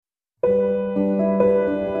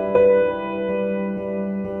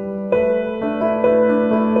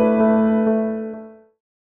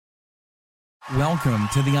Welcome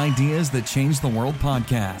to the Ideas That Change the World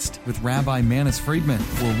podcast with Rabbi Manis Friedman,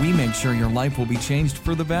 where we make sure your life will be changed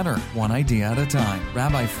for the better, one idea at a time.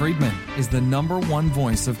 Rabbi Friedman is the #1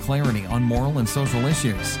 voice of clarity on moral and social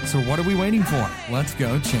issues. So what are we waiting for? Let's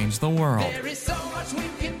go change the world. There is so much we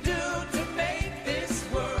can do to make this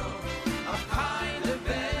world a kinder,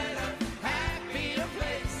 better, happier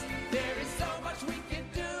place. There is so much we can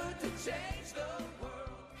do to change the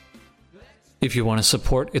world. If you want to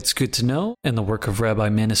support It's Good to Know and the work of Rabbi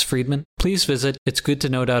Manis Friedman, please visit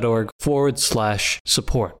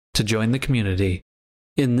itsgoodtoknow.org/support to join the community.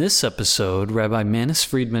 In this episode, Rabbi Manis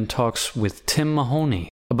Friedman talks with Tim Mahoney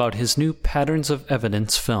about his new Patterns of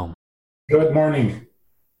Evidence film. Good morning.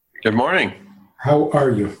 Good morning. How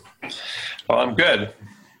are you? Well, I'm good.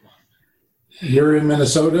 You're in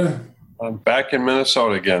Minnesota? I'm back in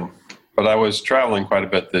Minnesota again, but I was traveling quite a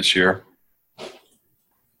bit this year.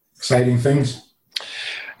 Exciting things?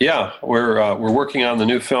 Yeah, we're working on the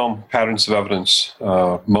new film, Patterns of Evidence.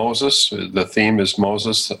 Moses, the theme is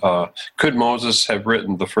Moses. Could Moses have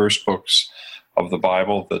written the first books of the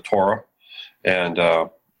Bible, the Torah? And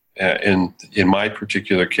in my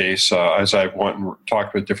particular case, as I've went and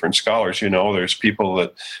talked with different scholars, there's people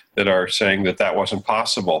that are saying that wasn't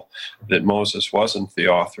possible, that Moses wasn't the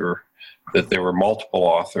author, that there were multiple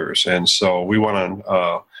authors. And so we went on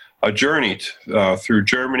a journey through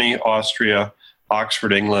Germany, Austria,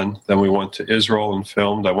 Oxford, England. Then we went to Israel and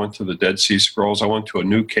filmed. I went to the Dead Sea Scrolls. I went to a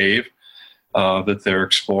new cave that they're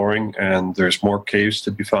exploring, and there's more caves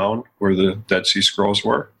to be found where the Dead Sea Scrolls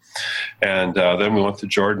were. And then we went to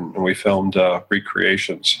Jordan, and we filmed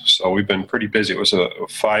recreations. So we've been pretty busy. It was a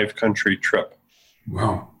 5-country trip.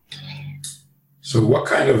 Wow. So what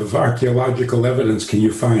kind of archaeological evidence can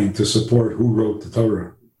you find to support who wrote the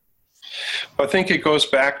Torah? I think it goes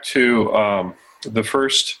back to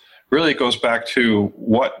it goes back to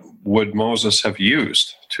what would Moses have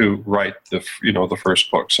used to write the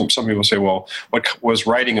first book. Some people say, well, what was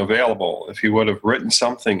writing available? If he would have written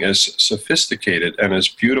something as sophisticated and as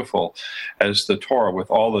beautiful as the Torah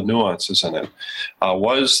with all the nuances in it,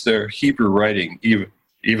 was there Hebrew writing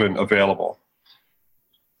even available?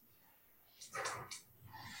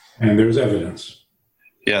 And there's evidence.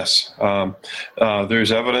 Yes,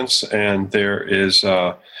 there's evidence, and there is,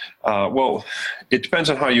 it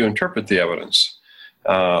depends on how you interpret the evidence.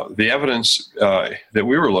 The evidence that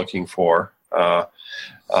we were looking for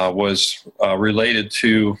was related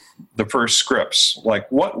to the first scripts. Like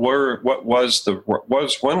when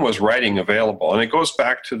was writing available? And it goes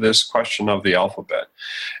back to this question of the alphabet.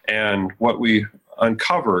 And what we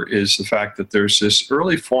uncover is the fact that there's this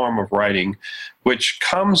early form of writing which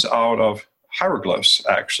comes out of hieroglyphs,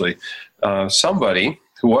 actually. Somebody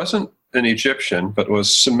who wasn't an Egyptian but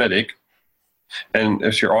was Semitic, and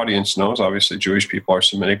as your audience knows, obviously Jewish people are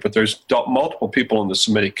Semitic, but there's multiple people in the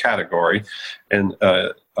Semitic category, and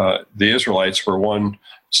the Israelites were one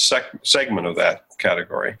segment of that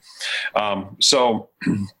category. So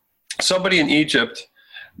somebody in Egypt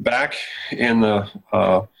back in the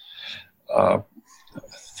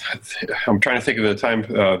I'm trying to think of the time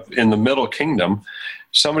in the Middle Kingdom.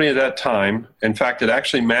 Somebody at that time, in fact, it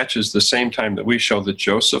actually matches the same time that we show that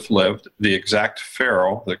Joseph lived, the exact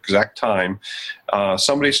Pharaoh, the exact time.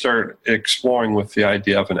 Somebody started exploring with the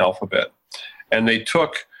idea of an alphabet. And they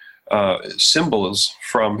took symbols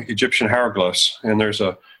from Egyptian hieroglyphs. And there's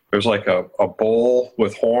like a bowl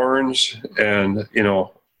with horns. And,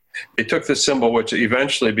 they took this symbol, which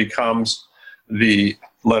eventually becomes the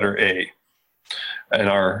letter A in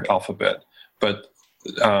our alphabet. But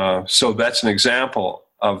so that's an example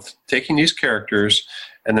of taking these characters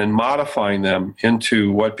and then modifying them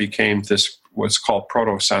into what became what's called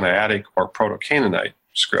Proto-Sinaitic or Proto-Canaanite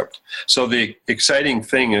script. So the exciting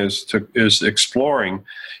thing is exploring,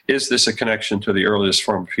 is this a connection to the earliest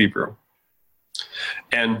form of Hebrew?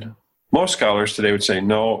 And most scholars today would say,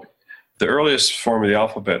 no, the earliest form of the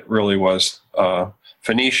alphabet really was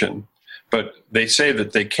Phoenician. But they say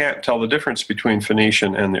that they can't tell the difference between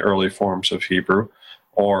Phoenician and the early forms of Hebrew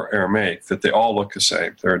or Aramaic, that they all look the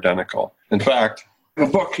same. They're identical. In fact, the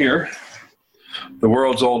book here, The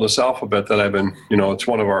World's Oldest Alphabet, that I've been, it's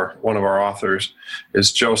one of our authors,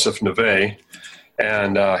 is Joseph Neve.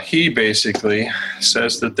 And he basically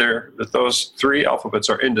says that those 3 alphabets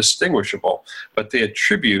are indistinguishable, but they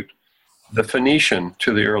attribute the Phoenician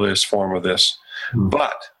to the earliest form of this.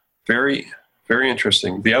 But very, very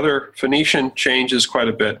interesting. The other Phoenician changes quite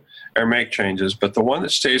a bit, Aramaic changes, but the one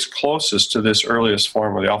that stays closest to this earliest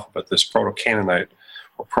form of the alphabet, this Proto-Canaanite,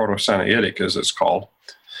 or Proto-Sinaitic as it's called,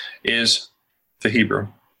 is the Hebrew.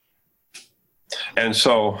 And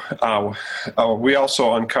so we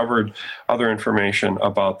also uncovered other information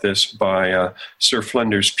about this by Sir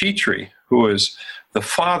Flinders Petrie, who is the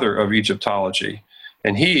father of Egyptology.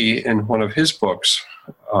 And he, in one of his books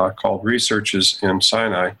called Researches in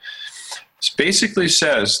Sinai, basically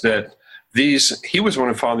says that he was the one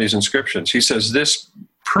who found these inscriptions. He says this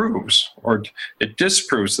proves, or it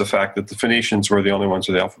disproves the fact that the Phoenicians were the only ones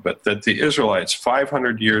with the alphabet, that the Israelites,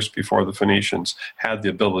 500 years before the Phoenicians, had the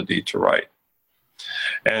ability to write.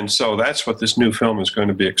 And so that's what this new film is going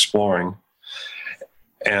to be exploring.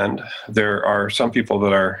 And there are some people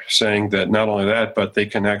that are saying that not only that, but they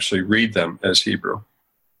can actually read them as Hebrew.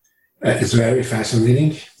 It's very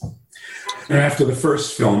fascinating. And after the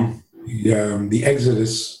first film, the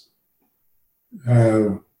Exodus,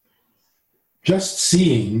 just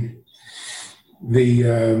seeing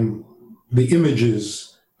the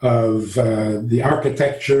images of the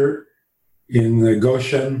architecture in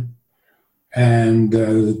Goshen, and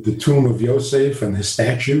the tomb of Yosef and his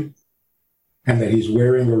statue, and that he's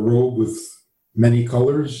wearing a robe with many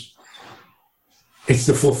colors. It's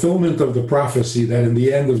the fulfillment of the prophecy that in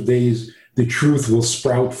the end of days, the truth will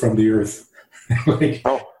sprout from the earth.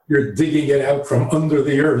 You're digging it out from under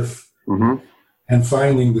the earth and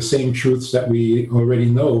finding the same truths that we already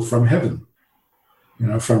know from heaven,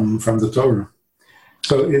 from the Torah.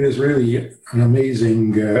 So it is really an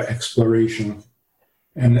amazing exploration.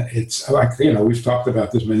 And it's like, we've talked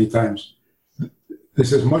about this many times.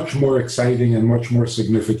 This is much more exciting and much more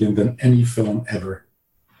significant than any film ever.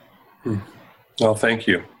 Well, thank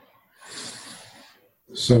you.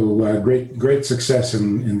 So great success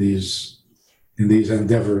in these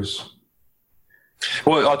endeavors.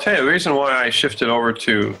 Well, I'll tell you, the reason why I shifted over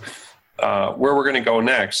to where we're going to go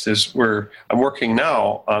next is I'm working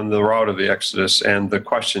now on the route of the Exodus and the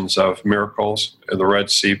questions of miracles, the Red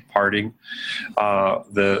Sea parting.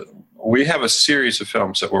 We have a series of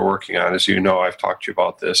films that we're working on. As you know, I've talked to you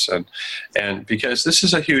about this, and because this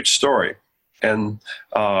is a huge story, and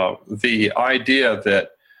the idea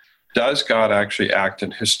that does God actually act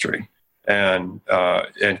in history, and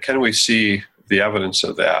can we see the evidence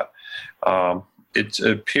of that? It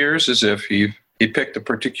appears as if he picked a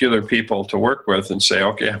particular people to work with and say,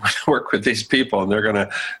 okay, I'm going to work with these people, and they're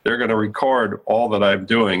going to record all that I'm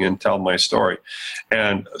doing and tell my story.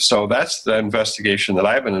 And so that's the investigation that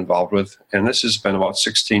I've been involved with, and this has been about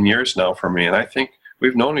 16 years now for me, and I think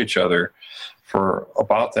we've known each other for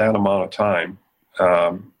about that amount of time,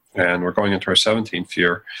 and we're going into our 17th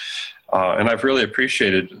year. And I've really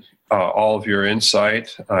appreciated all of your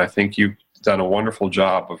insight. I think you've done a wonderful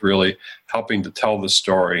job of really helping to tell the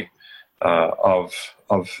story of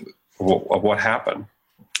what happened,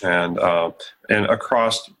 and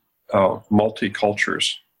across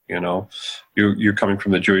multi-cultures. You're coming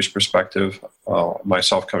from the Jewish perspective,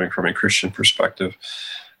 myself coming from a Christian perspective,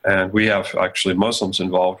 and we have actually Muslims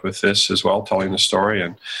involved with this as well, telling the story,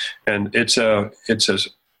 and it's a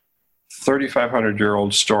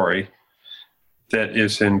 3,500-year-old story that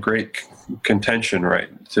is in great contention right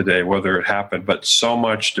today, whether it happened, but so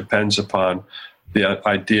much depends upon the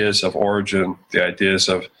ideas of origin, the ideas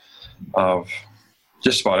of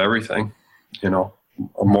just about everything, a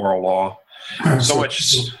moral law. So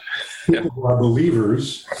much. People who are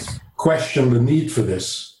believers question the need for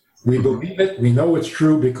this. We believe it. We know it's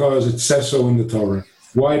true because it says so in the Torah.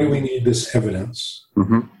 Why do we need this evidence?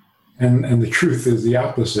 And the truth is the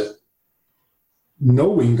opposite.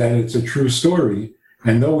 Knowing that it's a true story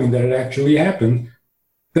and knowing that it actually happened,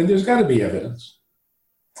 then there's got to be evidence.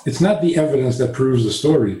 It's not the evidence that proves the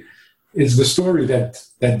story. It's the story that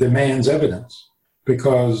demands evidence,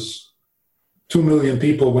 because 2 million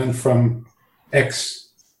people went from X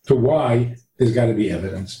to Y. There's got to be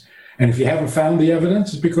evidence. And if you haven't found the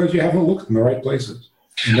evidence, it's because you haven't looked in the right places.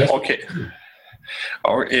 Okay.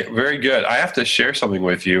 Very good. I have to share something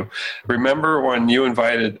with you. Remember when you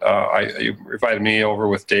invited you invited me over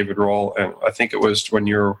with David Roll, and I think it was when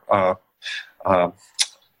you're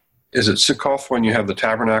is it Sukkoth when you have the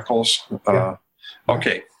tabernacles? Yeah.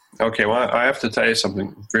 Okay. Well, I have to tell you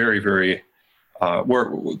something very, very.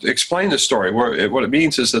 Explain the story. What it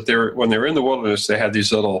means is that when they were in the wilderness, they had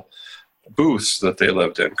these little booths that they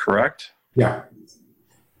lived in. Correct? Yeah.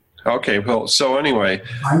 Okay. Well, so anyway,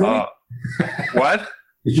 what?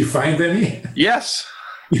 Did you find any? Yes.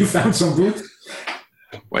 You found some booths?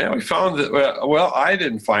 Well, we found that. Well, I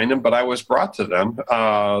didn't find them, but I was brought to them.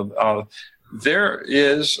 There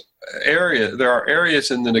are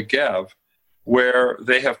areas in the Negev where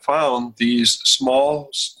they have found these small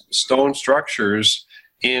stone structures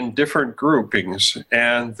in different groupings,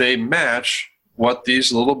 and they match what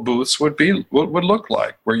these little booths would look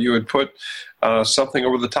like, where you would put something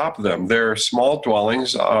over the top of them. They're small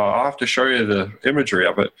dwellings. I'll have to show you the imagery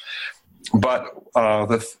of it. But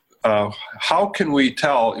how can we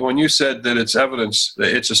tell, when you said that it's evidence,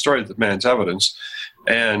 it's a story that demands evidence,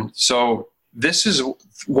 and so this is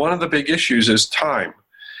one of the big issues is time,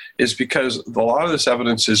 is because a lot of this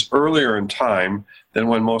evidence is earlier in time than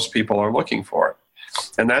when most people are looking for it.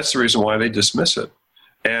 And that's the reason why they dismiss it.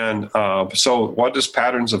 And so what does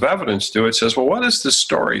patterns of evidence do? It says, well, what does the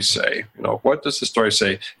story say? What does the story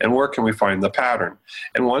say, and where can we find the pattern?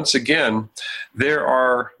 And once again, there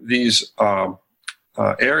are these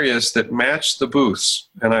areas that match the booths,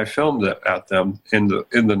 and I filmed it at them in the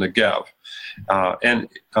Negev. And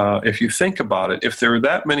if you think about it, if there are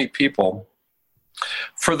that many people,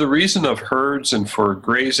 for the reason of herds and for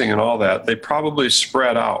grazing and all that, they probably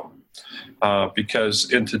spread out.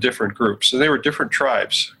 Because into different groups. And they were different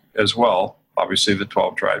tribes as well, obviously the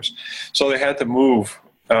 12 tribes. So they had to move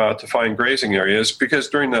to find grazing areas, because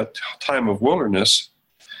during that time of wilderness,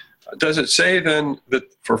 does it say then that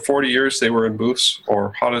for 40 years they were in booths,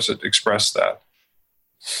 or how does it express that?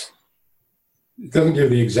 It doesn't give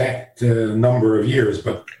the exact number of years,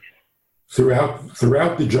 but throughout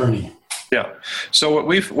the journey. Yeah. So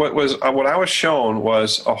what I was shown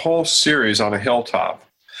was a whole series on a hilltop,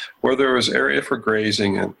 where there was area for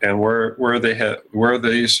grazing, and where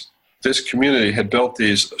this community had built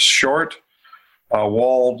these short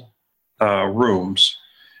walled rooms,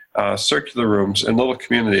 circular rooms in little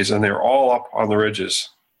communities, and they're all up on the ridges,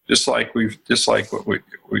 just like what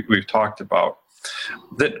we've talked about.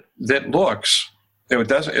 It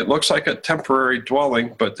looks like a temporary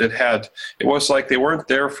dwelling, but it was like they weren't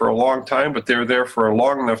there for a long time, but they were there for a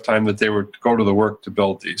long enough time that they would go to the work to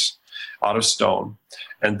build these out of stone.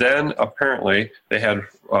 And then apparently they had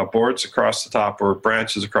boards across the top, or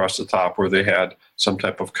branches across the top, where they had some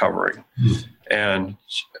type of covering. And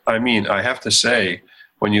I mean, I have to say,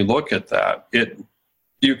 when you look at that,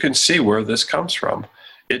 you can see where this comes from.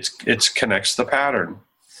 It connects the pattern.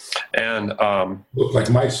 And look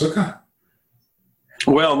like my sukkah?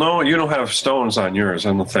 Well, no, you don't have stones on yours,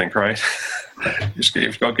 I don't think, right?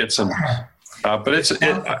 You go get some. But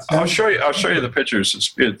I'll show you the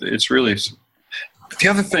pictures. It's really. The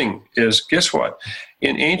other thing is, guess what?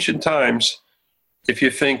 In ancient times, if you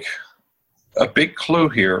think a big clue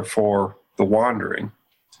here for the wandering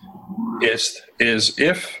is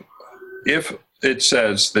if it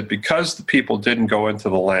says that because the people didn't go into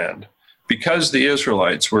the land, because the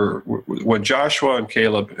Israelites when Joshua and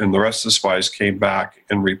Caleb and the rest of the spies came back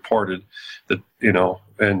and reported that,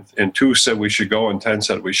 and 2 said we should go and 10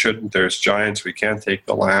 said we shouldn't, there's giants, we can't take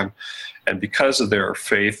the land. And because of their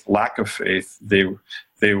lack of faith, they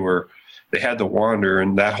had to wander,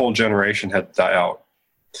 and that whole generation had to die out.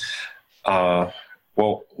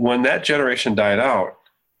 Well, when that generation died out,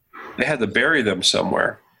 they had to bury them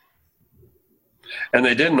somewhere. And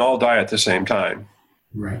they didn't all die at the same time.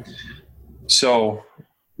 Right. So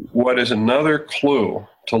what is another clue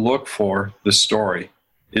to look for the story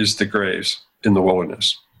is the graves in the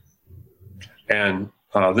wilderness. And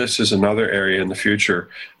this is another area in the future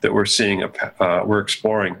that we're seeing, we're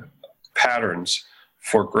exploring patterns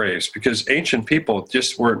for graves, because ancient people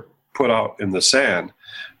just weren't put out in the sand.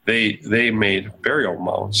 They made burial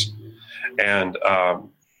mounds. And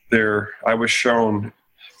I was shown,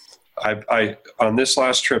 on this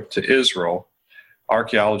last trip to Israel,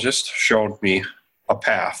 archaeologists showed me a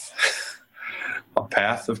path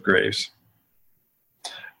of graves.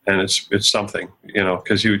 And it's something,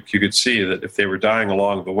 because you could see that if they were dying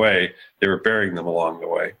along the way, they were burying them along the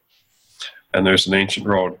way. And there's an ancient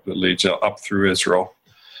road that leads up through Israel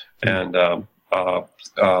and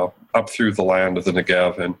up through the land of the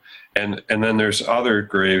Negev. And then there's other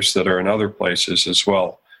graves that are in other places as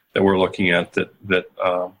well that we're looking at that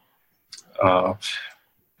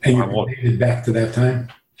and you dated back to that time?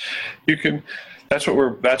 You can. That's what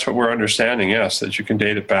we're understanding. Yes, that you can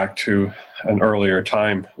date it back to an earlier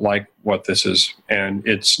time, like what this is, and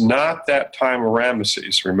it's not that time of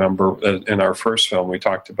Ramesses. Remember, in our first film, we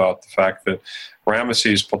talked about the fact that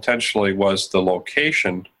Ramesses potentially was the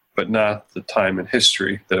location, but not the time in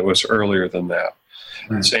history. That it was earlier than that.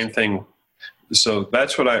 Right. Same thing. So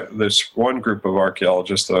that's what this one group of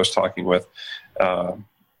archaeologists that I was talking with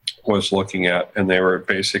was looking at, and they were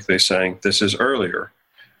basically saying this is earlier.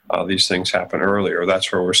 These things happen earlier.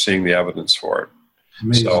 That's where we're seeing the evidence for it.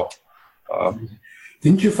 Amazing. So,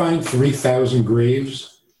 didn't you find 3,000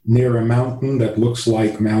 graves near a mountain that looks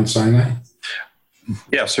like Mount Sinai?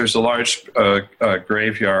 Yes, there's a large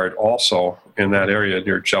graveyard also in that area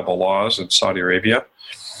near Jebel Lawz in Saudi Arabia.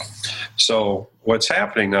 So what's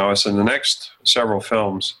happening now is in the next several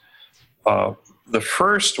films, the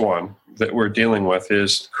first one that we're dealing with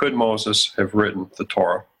is, could Moses have written the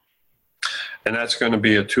Torah? And that's going to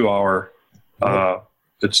be a 2-hour,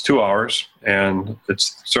 it's 2 hours, and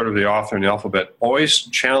it's sort of the author and the alphabet. Always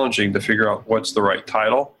challenging to figure out what's the right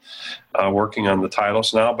title, working on the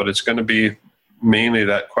titles now, but it's going to be mainly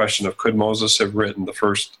that question of, could Moses have written the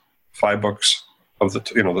first 5 books of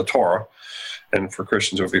the Torah? And for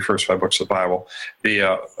Christians, it would be first 5 books of the Bible.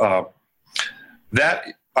 That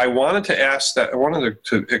I wanted to ask that. I wanted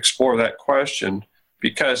to explore that question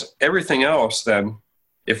because everything else, then,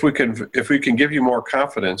 if we can give you more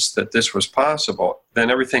confidence that this was possible, then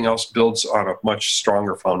everything else builds on a much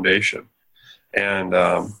stronger foundation. And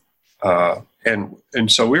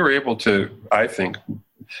so we were able to, I think,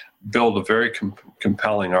 build a very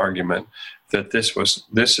compelling argument that this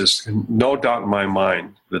is no doubt in my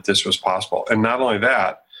mind that this was possible. And not only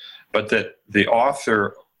that, but that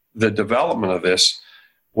the development of this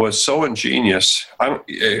was so ingenious.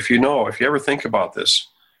 If you ever think about this,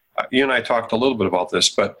 you and I talked a little bit about this,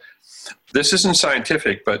 but this isn't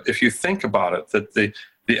scientific, but if you think about it, that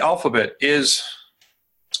the alphabet is,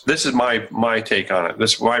 this is my take on it,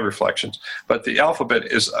 this is my reflections, but the alphabet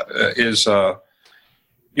is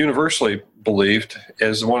universally believed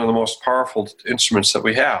as one of the most powerful instruments that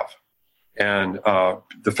we have. And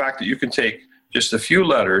the fact that you can take just a few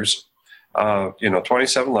letters,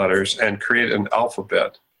 27 letters, and create an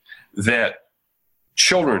alphabet that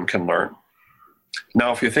children can learn.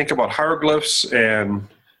 Now, if you think about hieroglyphs and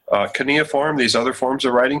cuneiform, these other forms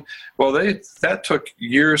of writing, well, that took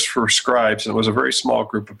years for scribes, and it was a very small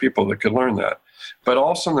group of people that could learn that. But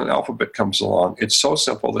also, when an alphabet comes along, it's so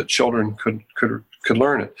simple that children could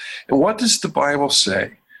learn it. And what does the Bible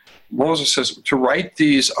say? Moses says to write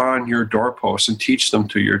these on your doorposts and teach them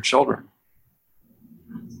to your children.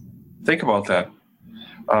 Think about that.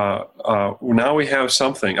 Now we have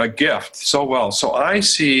something, a gift, so well. So I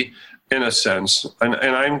see, in a sense, and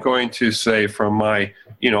I'm going to say from my,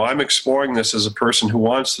 I'm exploring this as a person who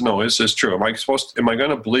wants to know, is this true? Am I going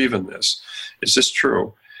to believe in this? Is this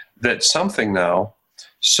true? That something now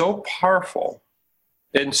so powerful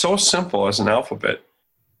and so simple as an alphabet,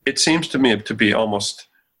 it seems to me to be almost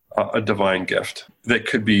a divine gift that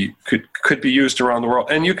could be used around the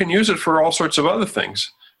world. And you can use it for all sorts of other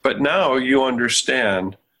things. But now you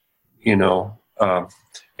understand, and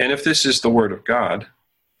if this is the Word of God,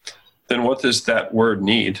 then what does that word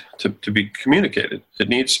need to be communicated? It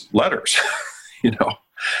needs letters,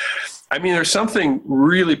 I mean, there's something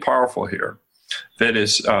really powerful here that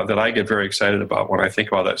is that I get very excited about when I think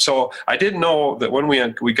about that. So I didn't know that when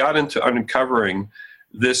we got into uncovering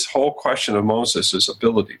this whole question of Moses'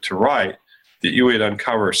 ability to write, that you would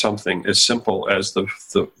uncover something as simple as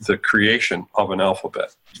the creation of an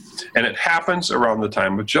alphabet. And it happens around the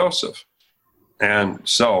time of Joseph. And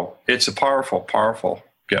so it's a powerful, powerful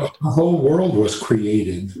gift. The whole world was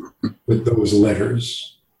created with those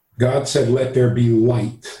letters. God said, let there be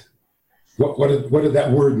light. What did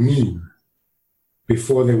that word mean?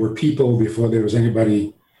 Before there were people, before there was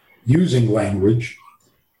anybody using language.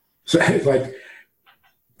 So it's like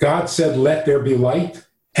God said, let there be light,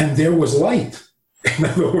 and there was light. In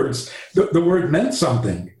other words, the word meant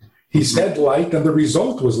something. He said light, and the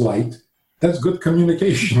result was light. That's good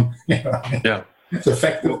communication. Yeah. It's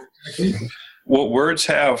effective communication. Well, words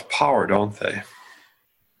have power, don't they?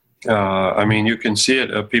 I mean, you can see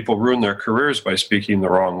it. People ruin their careers by speaking the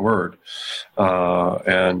wrong word.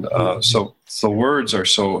 So words are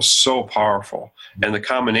so powerful. And the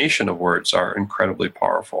combination of words are incredibly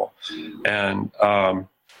powerful. And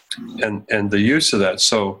the use of that.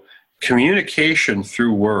 So communication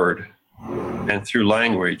through word and through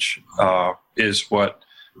language is what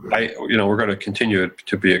we're going to continue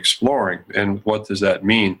to be exploring. And what does that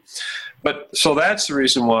mean? But so that's the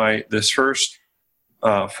reason why this first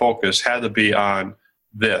focus had to be on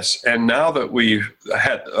this. And now that we've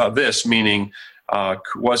had this, meaning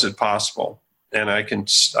was it possible? And I can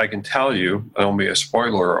tell you, I don't be a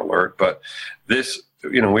spoiler alert, but this,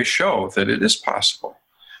 we show that it is possible.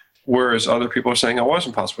 Whereas other people are saying it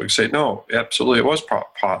wasn't possible. You say, no, absolutely it was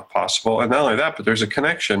possible. And not only that, but there's a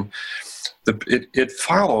connection. It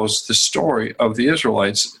follows the story of the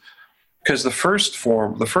Israelites, because the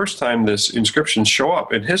first time this inscriptions show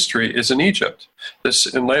up in history is in Egypt.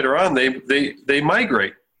 And later on, they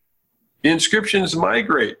migrate. The inscriptions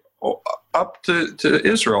migrate up to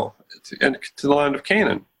Israel and to the land of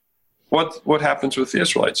Canaan. What happens with the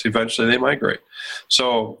Israelites? Eventually, they migrate.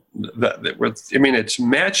 So, it's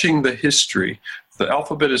matching the history, the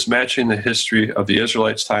alphabet is matching the history of the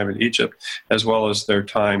Israelites' time in Egypt, as well as their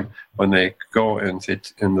time when they go in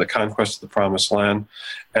the conquest of the Promised Land,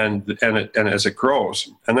 and as it grows.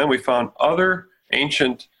 And then we found other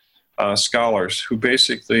ancient scholars who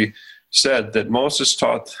basically said that Moses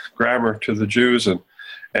taught grammar to the Jews,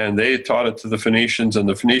 and they taught it to the Phoenicians, and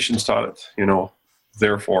the Phoenicians taught it,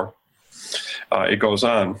 therefore. It goes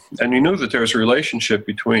on. And you knew that there was a relationship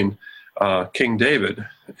between King David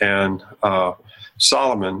and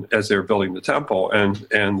Solomon as they were building the temple,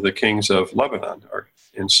 and the kings of Lebanon.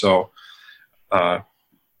 And so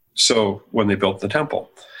when they built the temple.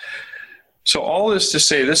 So all this to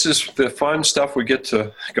say, this is the fun stuff we get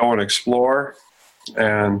to go and explore.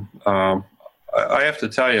 And I have to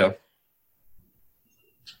tell you,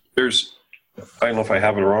 I don't know if I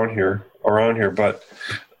have it around here, but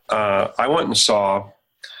I went and saw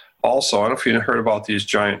also, I don't know if you heard about these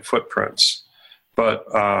giant footprints, but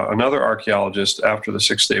another archaeologist after the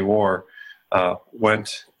 6-Day War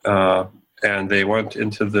went and they went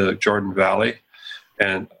into the Jordan Valley,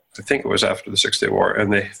 and I think it was after the 6-Day War,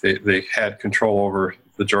 and they had control over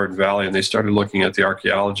the Jordan Valley, and they started looking at the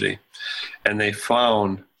archaeology, and they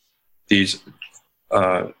found these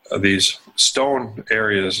stone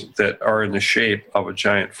areas that are in the shape of a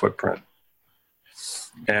giant footprint.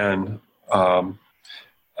 And Adam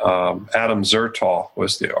Zertal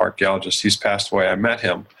was the archaeologist. He's passed away. I met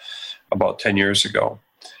him about 10 years ago.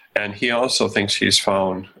 And he also thinks he's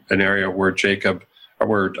found an area where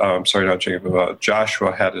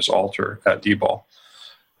Joshua had his altar at Ebal.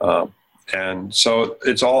 And so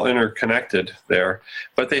it's all interconnected there.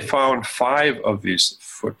 But they found 5 of these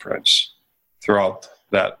footprints throughout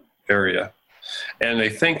that area. And they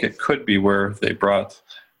think it could be where the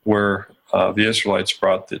Israelites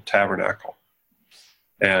brought the tabernacle.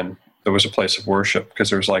 And there was a place of worship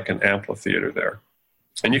because there was like an amphitheater there.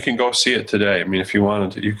 And you can go see it today. I mean, if you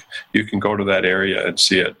wanted to, you can go to that area and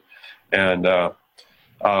see it. And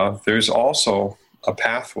there's also a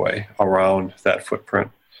pathway around that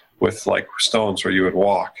footprint with like stones where you would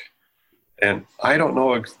walk. And I don't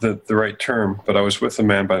know the right term, but I was with a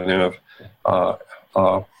man by the name of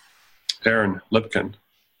Aaron Lipkin,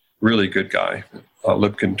 really good guy,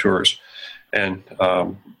 Lipkin Tours. And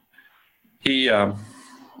he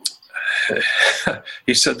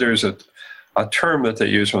said there's a term that they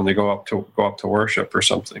use when they go up to worship or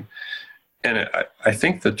something, and I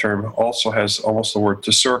think the term also has almost the word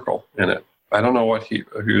 "to circle" in it. I don't know what he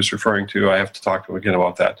was referring to. I have to talk to him again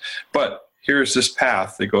about that. But here's this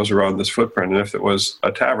path that goes around this footprint, and if it was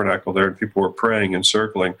a tabernacle there and people were praying and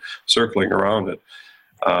circling around it,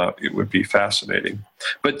 it would be fascinating.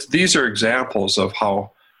 But these are examples of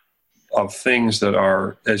things that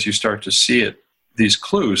are, as you start to see it, these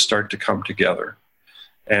clues start to come together.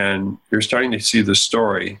 And you're starting to see the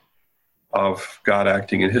story of God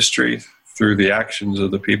acting in history through the actions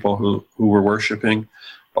of the people who were worshiping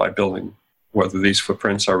by building, whether these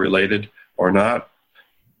footprints are related or not.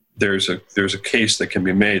 There's a case that can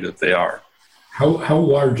be made that they are. How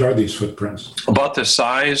large are these footprints? About the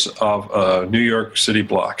size of a New York City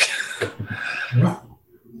block. Wow.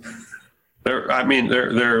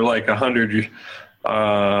 They're like 100.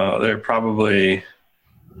 They're probably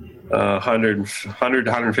 100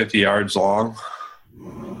 to 150 yards long.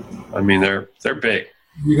 I mean, they're big.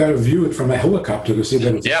 You got to view it from a helicopter to see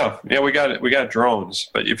that. Yeah. We got drones,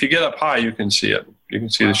 but if you get up high, you can see it. You can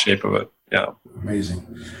see the shape of it. Yeah. Amazing.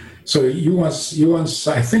 So you once,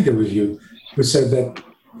 I think it was you, who said that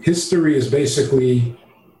history is basically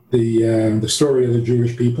the story of the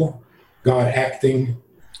Jewish people, God acting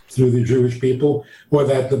through the Jewish people, or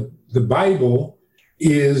that the Bible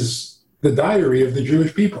is the diary of the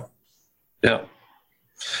Jewish people. Yeah.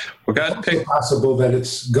 It's possible that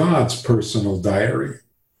it's God's personal diary.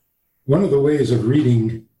 One of the ways of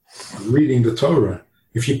reading the Torah,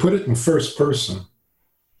 if you put it in first person,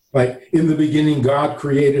 like in the beginning God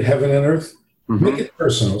created heaven and earth, make it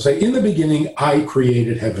personal. Say, in the beginning I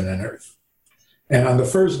created heaven and earth. And on the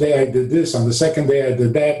first day I did this, on the second day I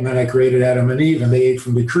did that, and then I created Adam and Eve, and they ate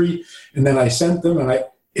from the tree, and then I sent them, and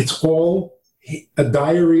it's all a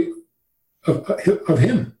diary of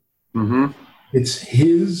him. Mm-hmm. It's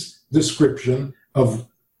his description of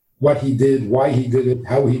what he did, why he did it,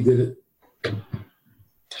 how he did it.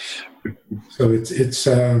 So it's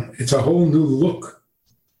a whole new look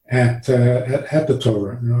at the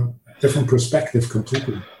Torah, different perspective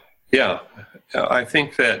completely. Yeah, I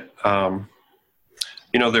think that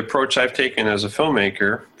the approach I've taken as a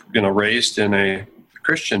filmmaker, raised in a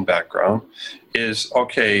Christian background, is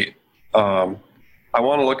okay. I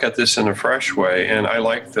want to look at this in a fresh way, and I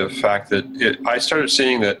like the fact that I started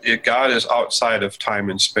seeing that God is outside of time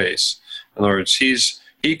and space. In In other words, he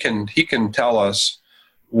can tell us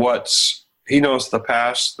he knows the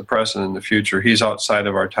past, the present, and the future. He's outside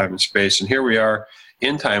of our time and space, and here we are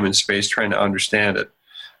in time and space trying to understand it.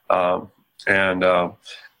 But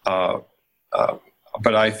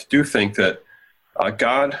I do think that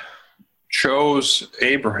God chose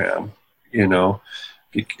Abraham, and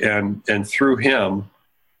through him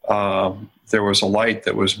there was a light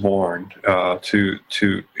that was born. I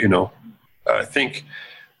think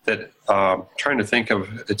that trying to think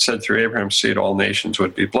of it said through Abraham's seed all nations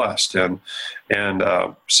would be blessed, and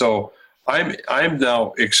so I'm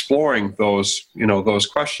now exploring those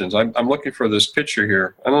questions. I'm looking for this picture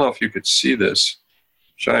here. I don't know if you could see this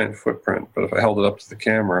giant footprint, but if I held it up to the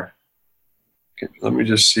camera, let me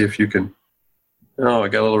just see if you can. Oh, I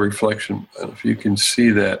got a little reflection. If you can see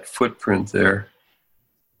that footprint there.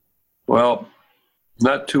 Well,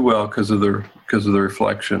 not too well because of the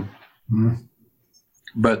reflection. Mm-hmm.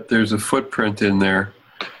 But there's a footprint in there,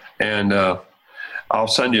 and I'll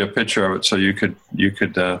send you a picture of it so you could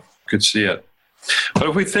see it. But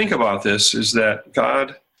if we think about this, is that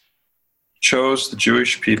God chose the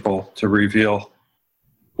Jewish people to reveal.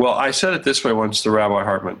 Well, I said it this way once to Rabbi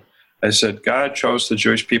Hartman. I said God chose the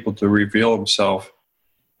Jewish people to reveal Himself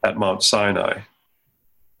at Mount Sinai,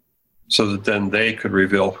 so that then they could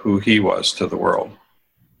reveal who He was to the world.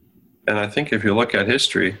 And I think if you look at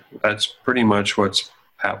history, that's pretty much what's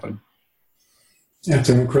happened. That's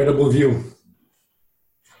an incredible view.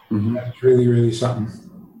 Mm-hmm. That's really, really something.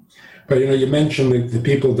 But you mentioned that the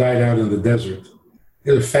people died out in the desert.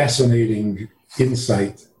 It's a fascinating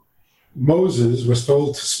insight. Moses was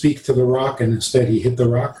told to speak to the rock, and instead he hit the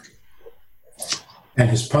rock. And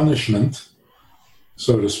his punishment,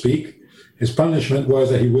 so to speak, his punishment was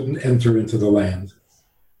that he wouldn't enter into the land.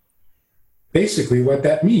 Basically, what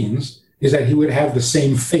that means is that he would have the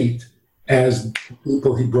same fate as the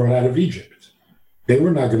people he brought out of Egypt. They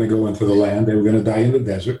were not going to go into the land. They were going to die in the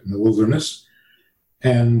desert, in the wilderness,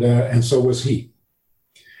 and so was he.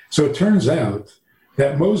 So it turns out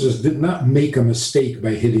that Moses did not make a mistake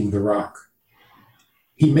by hitting the rock.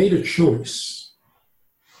 He made a choice.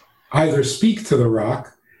 Either speak to the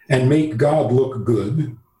rock and make God look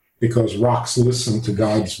good, because rocks listen to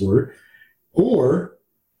God's word, or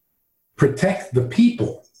protect the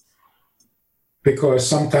people, because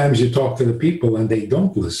sometimes you talk to the people and they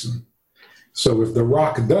don't listen. So if the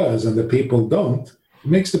rock does and the people don't, it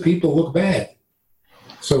makes the people look bad.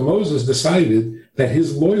 So Moses decided that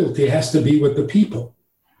his loyalty has to be with the people.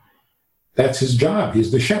 That's his job.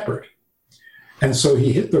 He's the shepherd. And so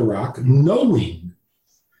he hit the rock, knowing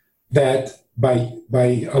that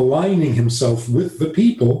by aligning himself with the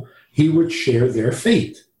people, he would share their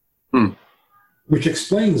fate. Which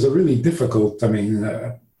explains a really difficult,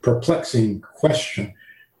 perplexing question.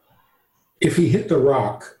 If he hit the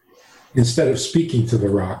rock instead of speaking to the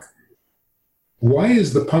rock, why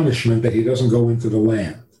is the punishment that he doesn't go into the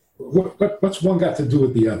land? What's one got to do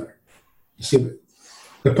with the other? You see,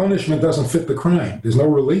 the punishment doesn't fit the crime. There's no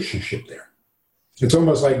relationship there. It's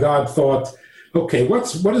almost like God thought, okay,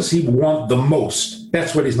 what does he want the most?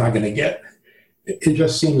 That's what he's not going to get. It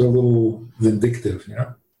just seems a little vindictive,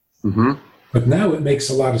 Mm-hmm. But now it makes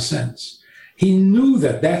a lot of sense. He knew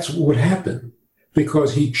that that's what would happen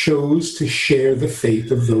because he chose to share the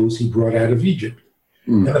fate of those he brought out of Egypt.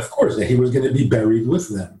 And of course, that he was going to be buried with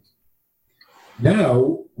them.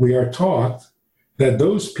 Now we are taught that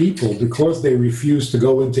those people, because they refused to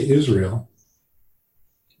go into Israel,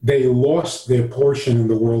 they lost their portion in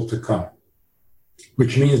the world to come,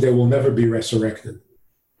 which means they will never be resurrected.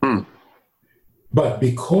 But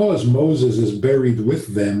because Moses is buried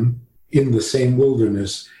with them in the same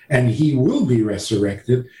wilderness, and he will be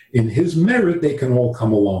resurrected, in his merit, they can all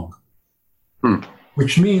come along.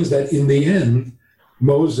 Which means that in the end,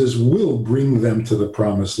 Moses will bring them to the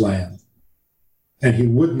promised land, and he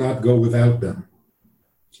would not go without them.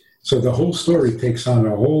 So the whole story takes on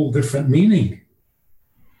a whole different meaning.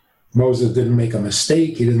 Moses didn't make a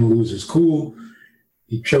mistake. He didn't lose his cool.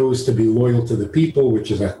 He chose to be loyal to the people, which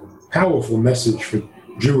is a powerful message for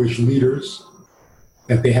Jewish leaders,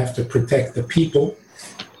 that they have to protect the people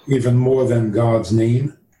even more than God's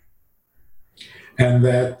name. And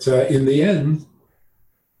that in the end,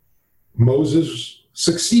 Moses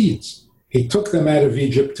succeeds. He took them out of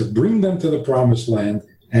Egypt to bring them to the promised land,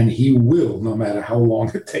 and he will, no matter how long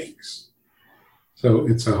it takes. So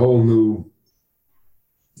it's a whole new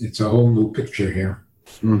picture here.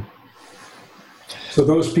 So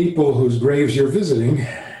those people whose graves you're visiting,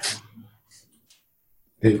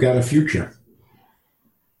 they've got a future.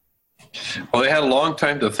 Well, they had a long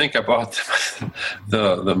time to think about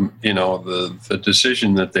the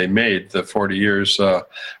decision that they made, the 40 years, a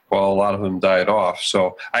lot of them died off.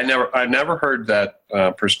 So I never heard that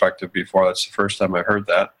perspective before. That's the first time I heard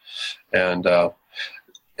that. And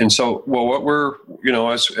so, what we're,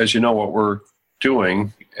 as you know, what we're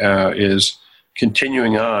doing is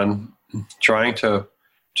continuing on trying to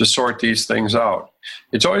sort these things out.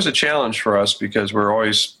 It's always a challenge for us because we're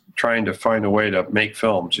always trying to find a way to make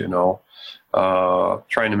films,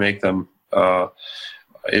 trying to make them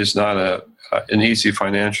is not an easy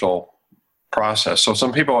financial process. So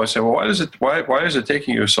some people always say, well, why is it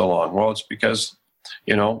taking you so long? Well, it's because,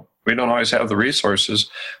 we don't always have the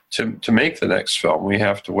resources to make the next film. We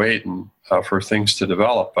have to wait and for things to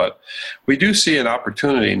develop. But we do see an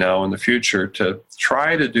opportunity now in the future to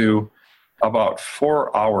try to do about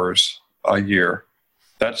 4 hours a year.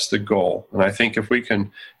 That's the goal. And I think if we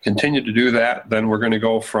can continue to do that, then we're going to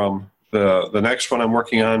go from the next one I'm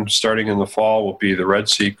working on starting in the fall will be the Red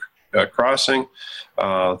Sea crossing,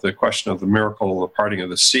 the question of the miracle of the parting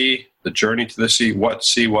of the sea, the journey to the sea. What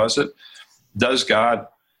sea was it?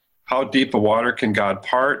 How deep a water can God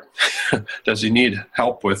part? Does he need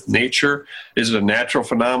help with nature? Is it a natural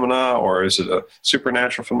phenomena or is it a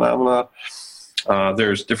supernatural phenomena?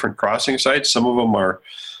 There's different crossing sites. Some of them are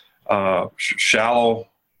shallow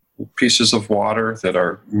pieces of water that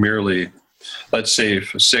are merely, let's say,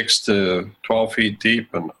 6 to 12 feet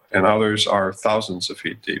deep, and others are thousands of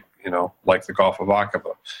feet deep, like the Gulf of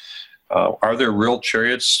Aqaba. Are there real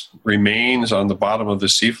chariots remains on the bottom of the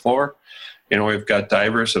seafloor? We've got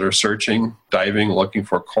divers that are diving, looking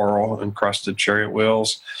for coral encrusted chariot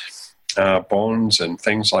wheels, bones and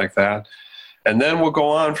things like that. And then we'll go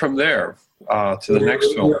on from there to the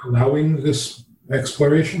next film. Allowing this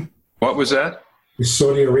exploration? What was that? Is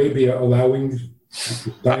Saudi Arabia allowing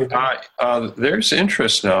there's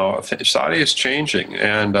interest now. Saudi is changing.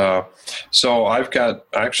 And so I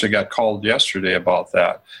actually got called yesterday about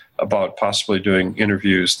that, about possibly doing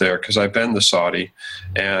interviews there, because I've been to Saudi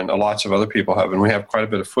and lots of other people have. And we have quite a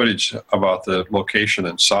bit of footage about the location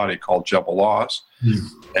in Saudi called Jebel Laws.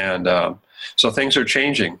 And so things are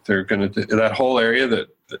changing. They're going to, that whole area that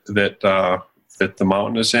the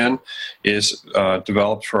mountain is in is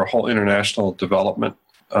developed for a whole international development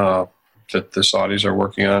that the Saudis are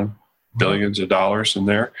working on, billions of dollars in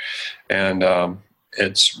there, and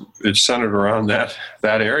it's centered around that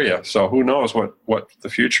area. So who knows what the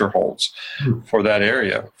future holds for that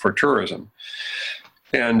area for tourism.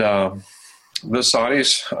 And the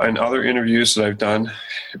Saudis, and other interviews that I've done,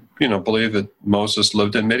 believe that Moses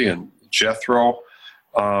lived in Midian. Jethro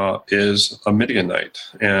is a Midianite,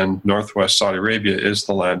 and northwest Saudi Arabia is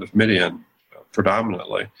the land of Midian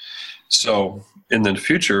predominantly. So in the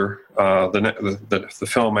future, the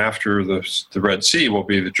film after the Red Sea will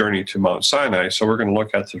be the journey to Mount Sinai. So we're going to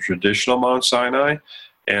look at the traditional Mount Sinai,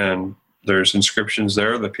 and there's inscriptions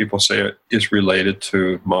there that people say it is related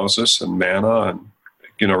to Moses and manna and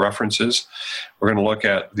references. We're going to look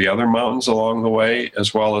at the other mountains along the way,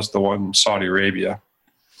 as well as the one in Saudi Arabia.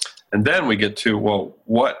 And then we get to, well,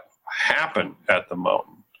 what happened at the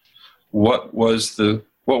mountain? What were the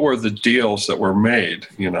deals that were made,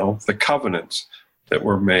 the covenants that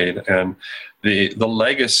were made, and the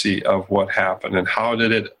legacy of what happened, and how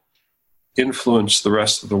did it influence the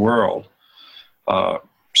rest of the world?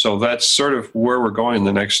 So that's sort of where we're going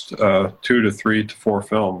the next 2 to 3 to 4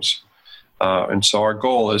 films. And so our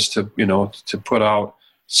goal is to put out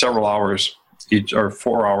several hours each, or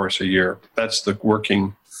 4 hours a year. That's the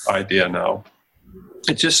working idea now.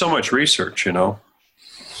 It's just so much research, So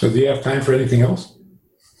do you have time for anything else?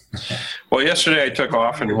 Well, yesterday I took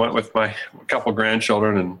off and went with my couple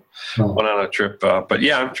grandchildren and went on a trip. But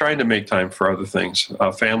yeah, I'm trying to make time for other things.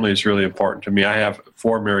 Family is really important to me. I have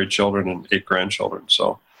 4 married children and 8 grandchildren.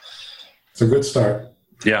 So it's a good start.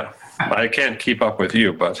 Yeah, I can't keep up with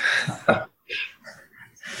you, but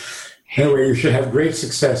anyway, you should have great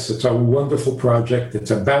success. It's a wonderful project. It's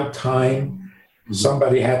about time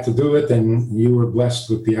somebody had to do it, and you were blessed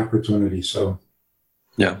with the opportunity. So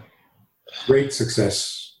yeah, great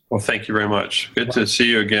success. Well, thank you very much. Good to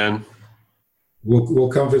see you again. We'll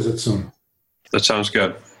come visit soon. That sounds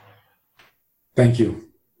good. Thank you.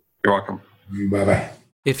 You're welcome. Bye-bye.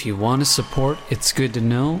 If you want to support It's Good to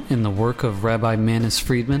Know in the work of Rabbi Manis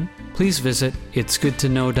Friedman, please visit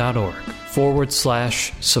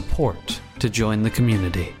itsgoodtoknow.org/support to join the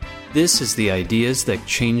community. This is the Ideas That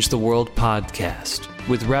Change the World podcast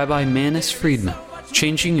with Rabbi Manis Friedman,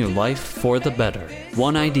 changing your life for the better,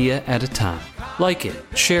 one idea at a time. Like it,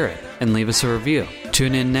 share it, and leave us a review.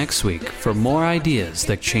 Tune in next week for more ideas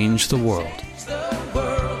that change the world.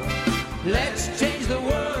 Let's change